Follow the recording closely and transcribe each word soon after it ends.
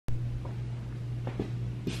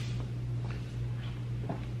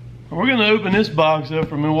We're gonna open this box up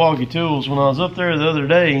from Milwaukee Tools. When I was up there the other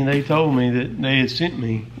day, they told me that they had sent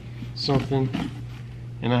me something,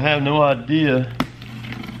 and I have no idea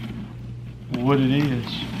what it is.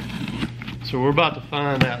 So we're about to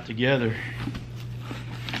find out together.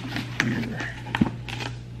 Here.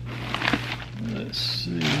 Let's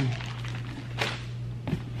see.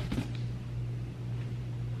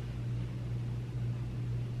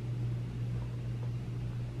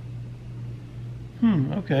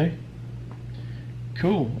 Okay.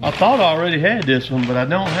 Cool. I thought I already had this one, but I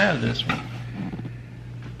don't have this one.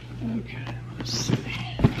 Okay, let's see.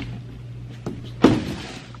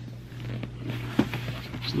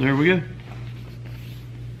 So there we go.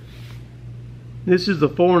 This is the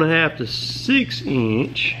 4.5 to 6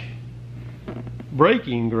 inch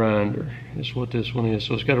braking grinder. That's what this one is.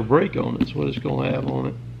 So it's got a brake on it. That's what it's going to have on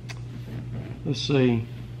it. Let's see.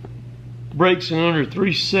 Brakes in under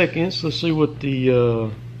 3 seconds. Let's see what the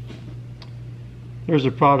there's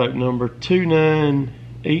a product number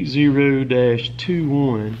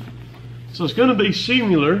 2980-21. So it's going to be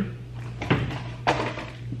similar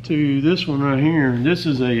to this one right here. This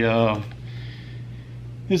is a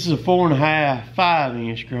 4.5, 5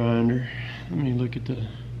 inch grinder. Let me look at the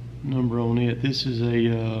number on it. This is a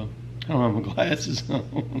I don't have my glasses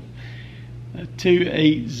on. A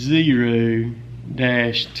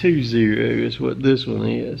 280-20 is what this one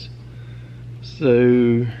is.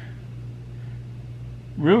 So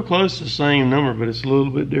real close to the same number, but it's a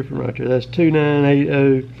little bit different right there. That's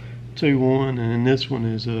 2980-21, and then this one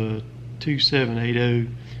is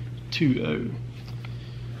 2780-20.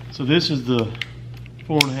 So this is the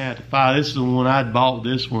 4.5 to 5. This is the one I'd bought.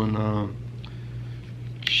 This one,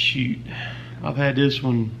 shoot, I've had this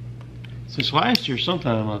one since last year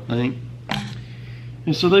sometime, I think.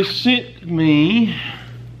 And so they sent me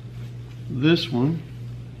this one.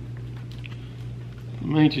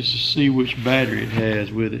 Let me just see which battery it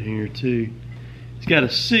has with it here too. It's got a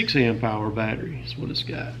 6 amp hour battery. That's what it's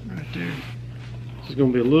got right there. It's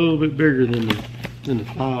going to be a little bit bigger than the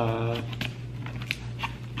 5.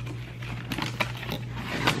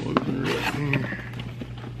 I'll open it up here.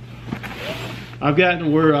 I've gotten to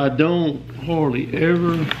where I don't hardly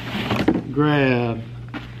ever grab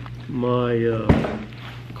my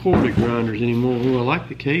corded grinders anymore. Ooh, I like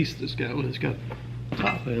the case that's got with it. It's got a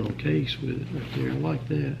top panel case with it right there. I like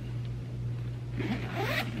that.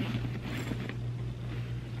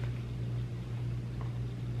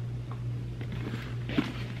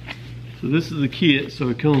 So this is the kit. So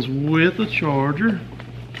it comes with a charger.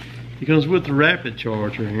 It comes with the rapid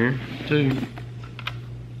charger here too.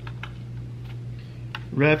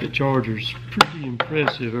 Rapid charger is pretty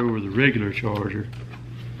impressive over the regular charger.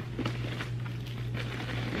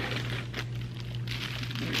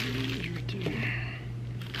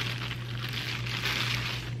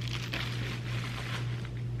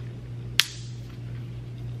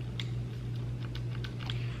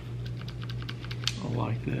 I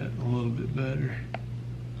like that a little bit better.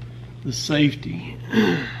 The safety.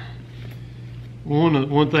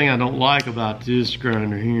 One thing I don't like about this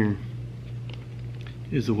grinder here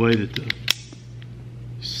is the way that the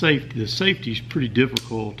safety is pretty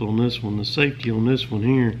difficult on this one. The safety on this one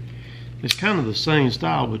here is kind of the same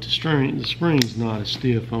style, but the spring's not as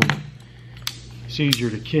stiff on it. It's easier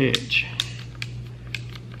to catch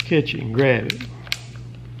it and grab it.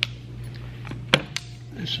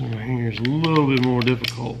 This one right here is a little bit more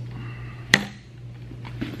difficult.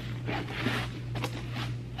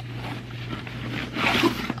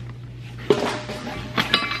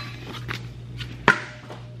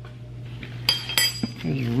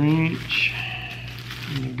 There's a wrench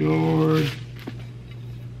and the guard.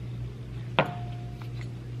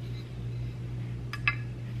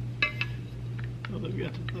 Oh, they've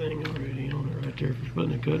got the thing already on it right there for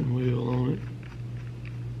putting a cutting wheel on it.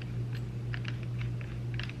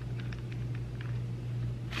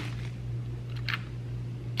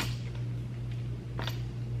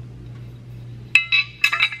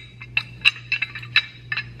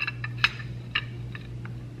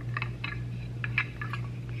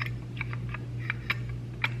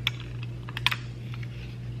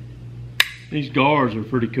 These guards are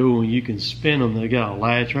pretty cool, and you can spin them. They got a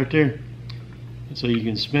latch right there, and so you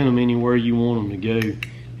can spin them anywhere you want them to go,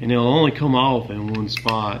 and they'll only come off in one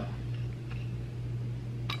spot.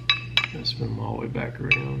 Let's spin them all the way back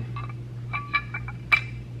around.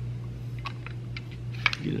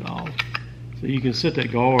 Get it off. So you can set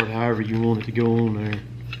that guard however you want it to go on there,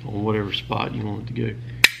 on whatever spot you want it to go,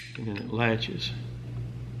 and then it latches.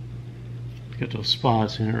 Got those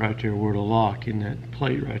spots in it right there where to lock in that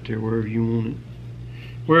plate right there, wherever you want it,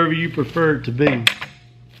 wherever you prefer it to be.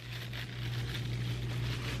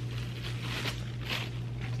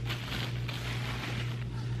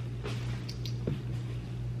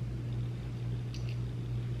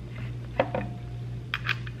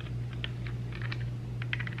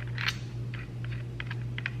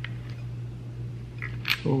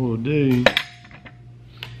 what we'll do.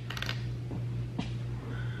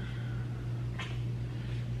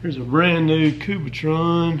 Here's a brand new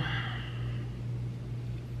Kubatron.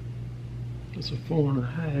 That's a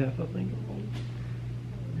 4.5, I think.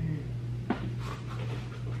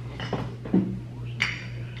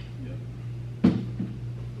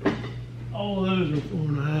 All of those are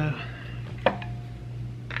 4.5.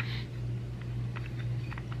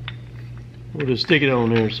 We'll just stick it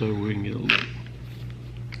on there so we can get a look.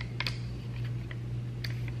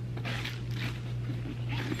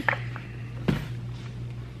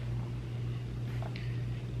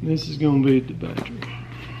 This is going to be the battery.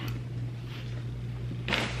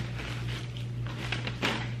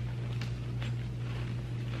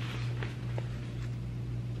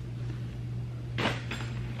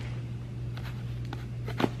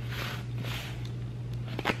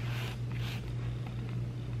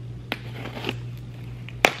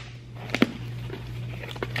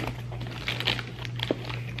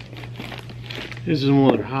 This is one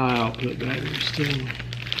of their high output batteries too.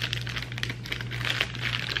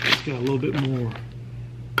 It's got a little bit more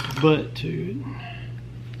butt to it.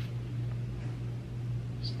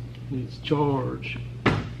 Needs charge.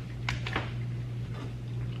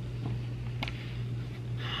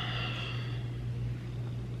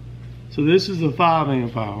 So this is the 5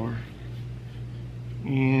 amp hour,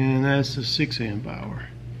 and that's the 6 amp hour.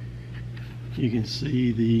 You can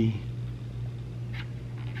see the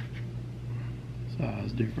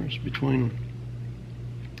size difference between them.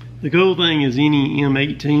 The cool thing is any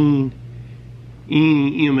M18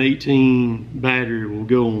 battery will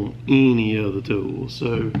go on any of the tools.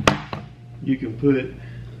 So you can put,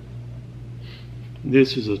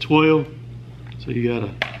 this is a 12, so you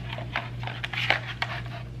gotta,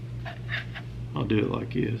 I'll do it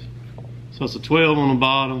like this. So it's a 12 on the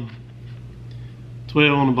bottom,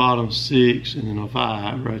 12 on the bottom, 6, and then a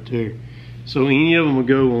 5 right there. So any of them will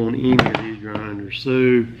go on any of these grinders.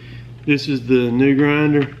 So this is the new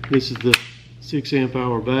grinder. This is the 6 amp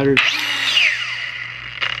hour battery.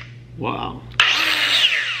 Wow.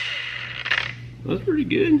 That's pretty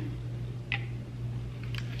good.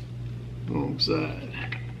 Wrong side.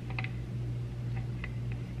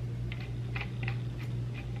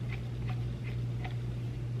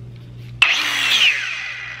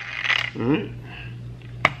 All right.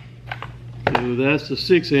 So that's the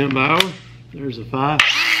 6 amp hour. There's a 5.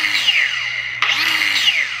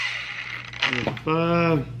 There's a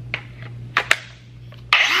 5.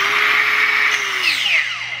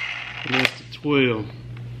 And that's the 12.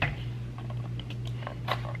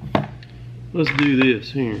 Let's do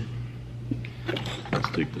this here. Let's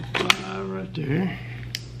stick the 5 right there.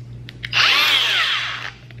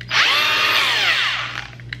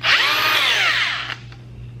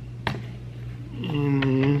 And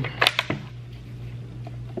then,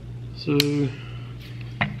 so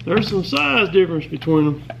there's some size difference between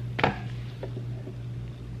them.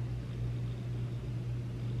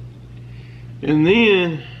 And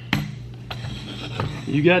then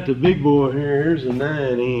you got the big boy here. Here's a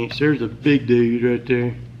 9 inch. There's a big dude right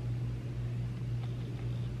there.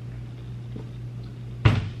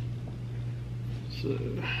 So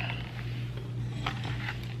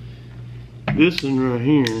this one right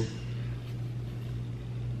here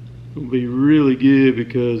will be really good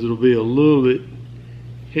because it'll be a little bit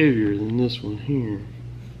heavier than this one here.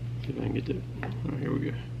 See if I can get that. All right, here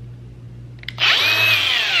we go.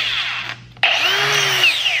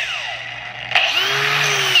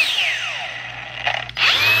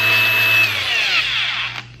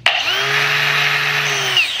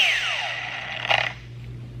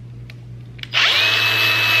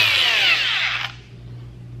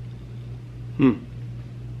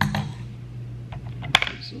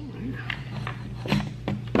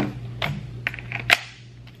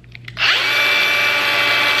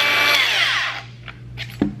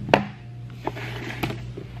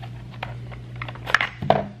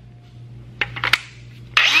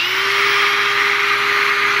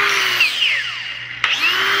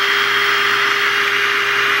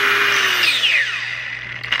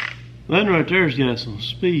 That right there's got some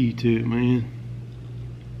speed to it, man.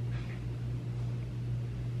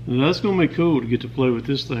 That's gonna be cool to get to play with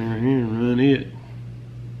this thing right here and run it.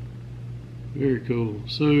 Very cool.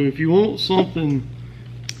 So if you want something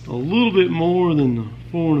a little bit more than the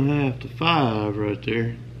 4.5 to 5 right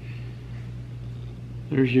there,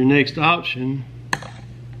 there's your next option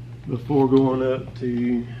before going up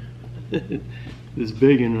to this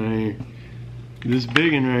big one right here. This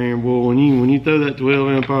big one right here, boy, when you throw that 12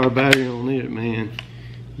 amp hour battery on it, man,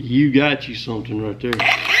 you got you something right there.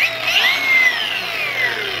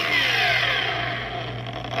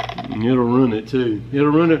 And it'll run it too. It'll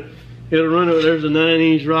run it. There's a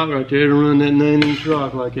 9-inch rock right there. It'll run that 9-inch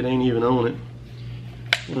rock like it ain't even on it.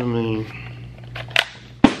 I mean,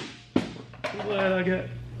 I'm glad I got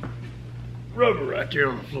rubber right there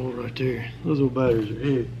on the floor right there. Those little batteries are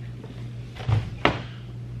heavy.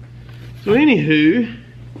 So anywho,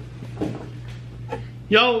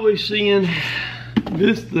 y'all will be seeing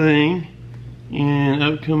this thing in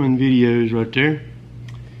upcoming videos right there.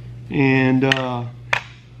 And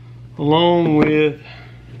along with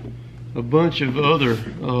a bunch of other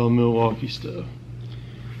Milwaukee stuff.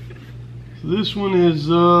 So this one is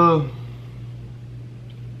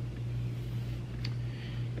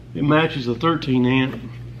it matches a 13 amp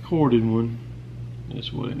corded one.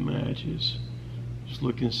 That's what it matches. Just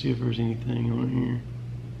looking to see if there's anything on here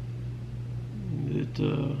that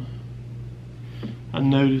I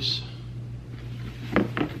noticed.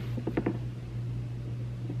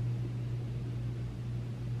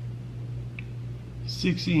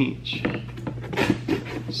 Six-inch,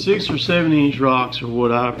 6 or 7-inch rocks are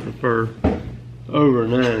what I prefer over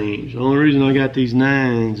 9-inch. The only reason I got these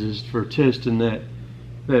 9s is for testing that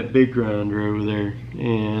big grinder over there,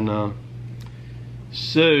 and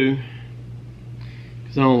so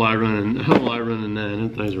because I don't like running 9. Them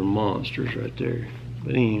things are monsters right there.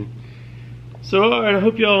 But anyway, so all right, I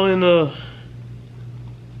hope y'all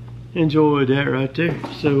enjoyed that right there.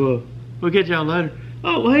 So we'll get y'all later.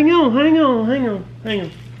 Oh, hang on.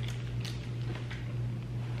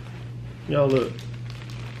 Y'all look.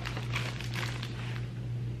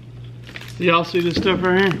 Do y'all see this stuff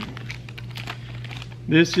right here?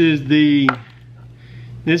 This is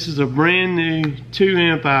a brand new 2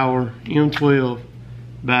 amp hour M12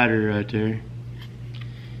 battery right there.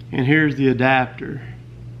 And here's the adapter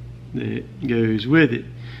that goes with it.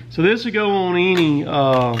 So this will go on any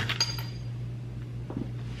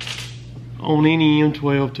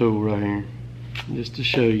M12 tool right here. Just to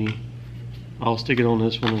show you. I'll stick it on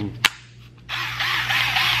this one and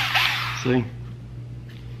see?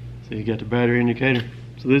 So you got the battery indicator.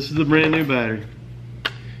 So this is the brand new battery.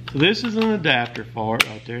 So this is an adapter for it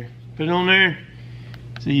right there. Put it on there.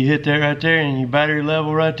 So you hit that right there and your battery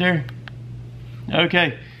level right there.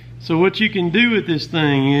 Okay, so what you can do with this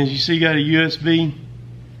thing is, you see you got a USB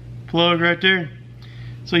plug right there.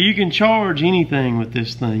 So you can charge anything with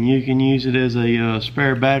this thing. You can use it as a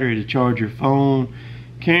spare battery to charge your phone,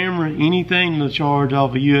 camera, anything to charge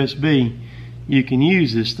off a USB. You can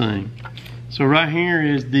use this thing. So right here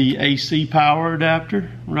is the AC power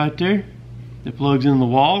adapter right there that plugs in the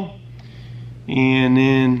wall, and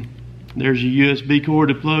then there's your USB cord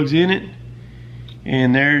that plugs in it,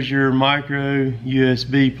 and there's your micro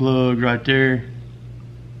USB plug right there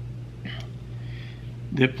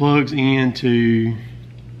that plugs into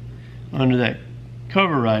under that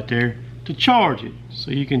cover right there to charge it.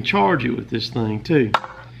 So you can charge it with this thing too.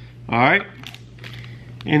 Alright,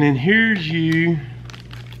 and then here's the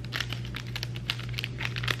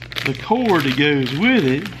cord that goes with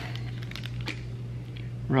it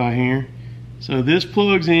right here. So this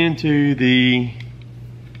plugs into the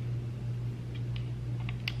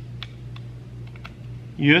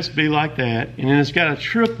USB like that, and then it's got a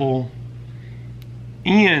triple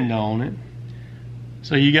end on it.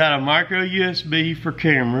 So you got a micro USB for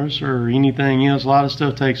cameras or anything else. A lot of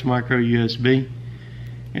stuff takes micro USB.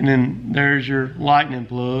 And then there's your lightning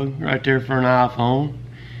plug right there for an iPhone.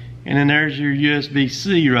 And then there's your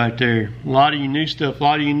USB-C right there. A lot of your new stuff, a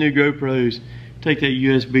lot of your new GoPros take that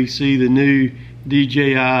USB-C. The new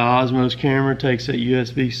DJI Osmos camera takes that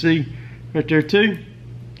USB-C right there too.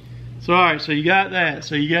 So alright, so you got that.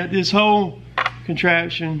 So you got this whole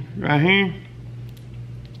contraption right here.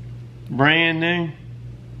 Brand new.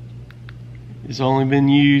 It's only been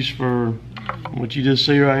used for what you just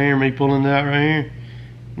see right here, me pulling that right here.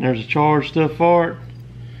 And there's a charge stuff for it.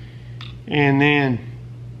 And then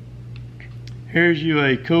here's you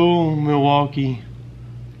a cool Milwaukee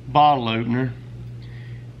bottle opener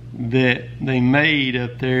that they made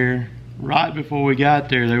up there right before we got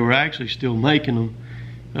there. They were actually still making them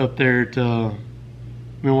up there at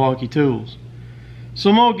Milwaukee Tools. So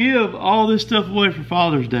I'm going to give all this stuff away for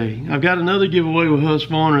Father's Day. I've got another giveaway with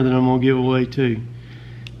Husqvarna that I'm going to give away too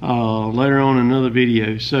later on in another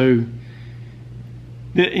video. So,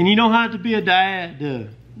 and you don't have to be a dad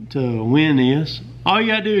to win this. All you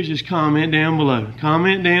got to do is just comment down below.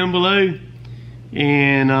 Comment down below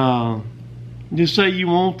and just say you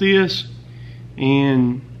want this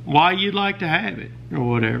and why you'd like to have it or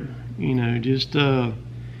whatever. You know, just put in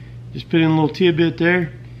a little tidbit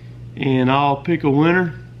there. And I'll pick a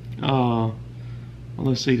winner.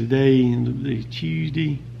 Let's see, today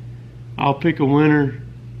Tuesday. I'll pick a winner,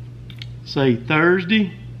 say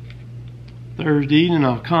Thursday, Thursday evening.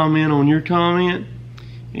 I'll comment on your comment,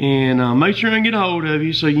 and make sure I can get a hold of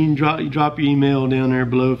you, so you can drop your email down there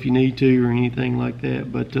below if you need to or anything like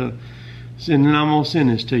that. But and then I'm gonna send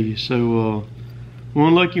this to you. So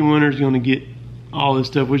one lucky winner is gonna get all this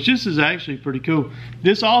stuff, which this is actually pretty cool.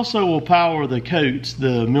 This also will power the coats,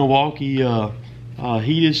 the Milwaukee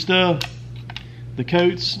heated stuff. The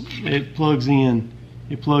coats, it plugs in.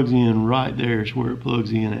 It plugs in right there. Is where it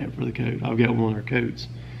plugs in at for the coat. I've got one of their coats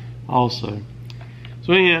also.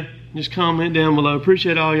 So yeah, just comment down below.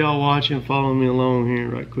 Appreciate all y'all watching, following me along here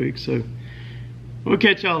right quick. So we'll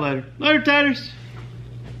catch y'all later. Later, taters.